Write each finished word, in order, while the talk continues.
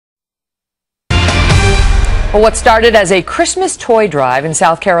Well, what started as a Christmas toy drive in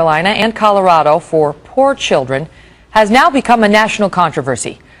South Carolina and Colorado for poor children has now become a national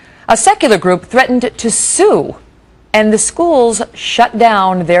controversy. A secular group threatened to sue, and the schools shut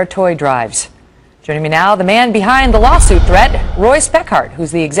down their toy drives. Joining me now, the man behind the lawsuit threat, Roy Speckhart,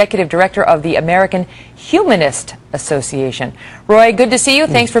 who's the executive director of the American Humanist Association. Roy, good to see you.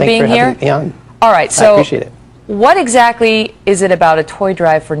 Thanks for being here. Having me on. All right, so I appreciate it. What exactly is it about a toy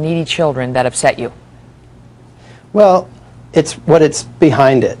drive for needy children that upset you? Well, it's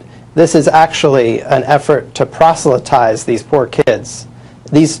behind it. This is actually an effort to proselytize these poor kids.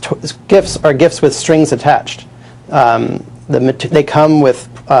 These gifts are gifts with strings attached. They come with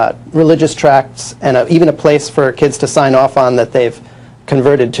religious tracts and even a place for kids to sign off on that they've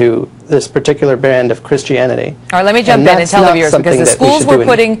converted to this particular brand of Christianity. All right, let me jump in and tell the viewers, because the schools were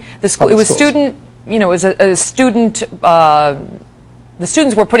putting the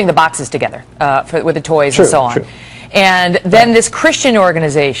students were putting the boxes together with the toys and so on. True. And then this Christian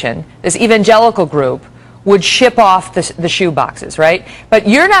organization, this evangelical group, would ship off the shoe boxes, right? But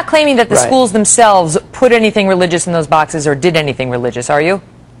you're not claiming that the schools themselves put anything religious in those boxes or did anything religious, are you?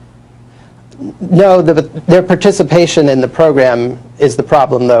 No, their participation in the program is the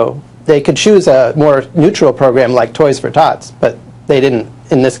problem, though. They could choose a more neutral program like Toys for Tots, but they didn't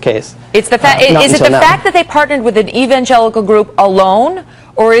in this case. It's the fact. Is it the fact that they partnered with an evangelical group alone,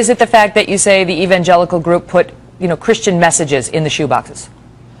 or is it the fact that you say the evangelical group put, Christian messages in the shoe boxes?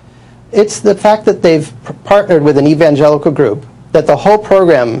 It's the fact that they've partnered with an evangelical group, that the whole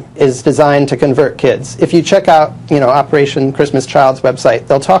program is designed to convert kids. If you check out, Operation Christmas Child's website,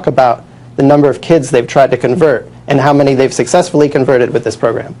 they'll talk about the number of kids they've tried to convert and how many they've successfully converted with this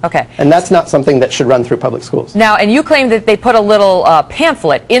program. Okay. And that's not something that should run through public schools. Now, and you claim that they put a little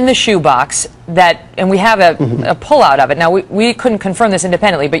pamphlet in the shoebox and we have a pullout of it. Now, we couldn't confirm this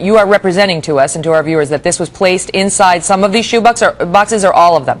independently, but you are representing to us and to our viewers that this was placed inside some of these shoe boxes or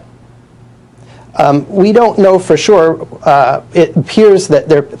all of them? We don't know for sure. It appears that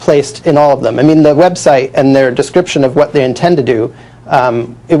they're placed in all of them. I mean, the website and their description of what they intend to do,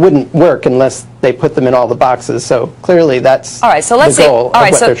 it wouldn't work unless they put them in all the boxes. So clearly that's the goal of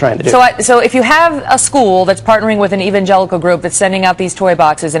what they're trying to do. So if you have a school that's partnering with an evangelical group that's sending out these toy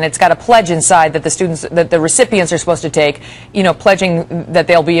boxes and it's got a pledge inside that the recipients are supposed to take, pledging that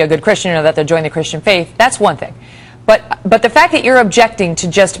they'll be a good Christian or that they'll join the Christian faith, that's one thing. But the fact that you're objecting to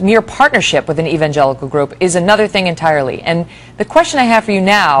just mere partnership with an evangelical group is another thing entirely. And the question I have for you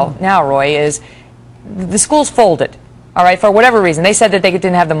now, Roy, is the schools folded, all right, for whatever reason. They said that they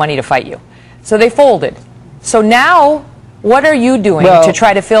didn't have the money to fight you. So they folded. So now what are you doing to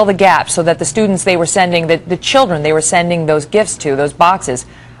try to fill the gap so that the students they were sending, the children they were sending those gifts to, those boxes,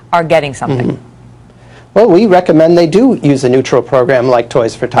 are getting something? Well, we recommend they do use a neutral program like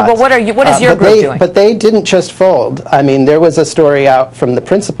Toys for Tots. But what is your group doing? But they didn't just fold. I mean, there was a story out from the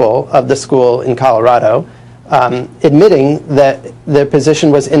principal of the school in Colorado admitting that their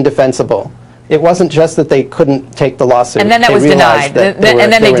position was indefensible. It wasn't just that they couldn't take the lawsuit. And then that was denied. And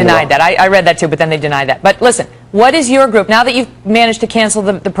then they denied that. I read that too, but then they denied that. But listen, what is your group, now that you've managed to cancel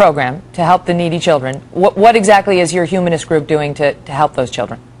the program to help the needy children, what exactly is your humanist group doing to help those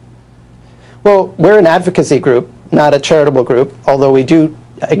children? Well, we're an advocacy group, not a charitable group, although we do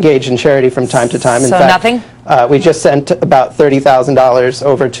engage in charity from time to time. In fact, nothing? We just sent about $30,000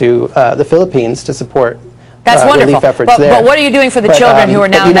 over to the Philippines to support relief efforts there. But what are you doing for the children who are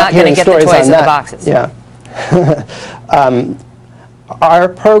now not going to get the toys in the boxes? Yeah. Our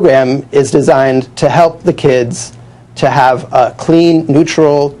program is designed to help the kids to have a clean,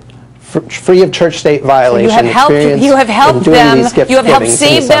 neutral, free of church-state violation experience. You have helped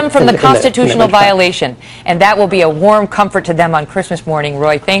save them from the constitutional violation, and that will be a warm comfort to them on Christmas morning.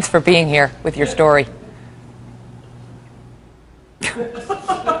 Roy, thanks for being here with your story.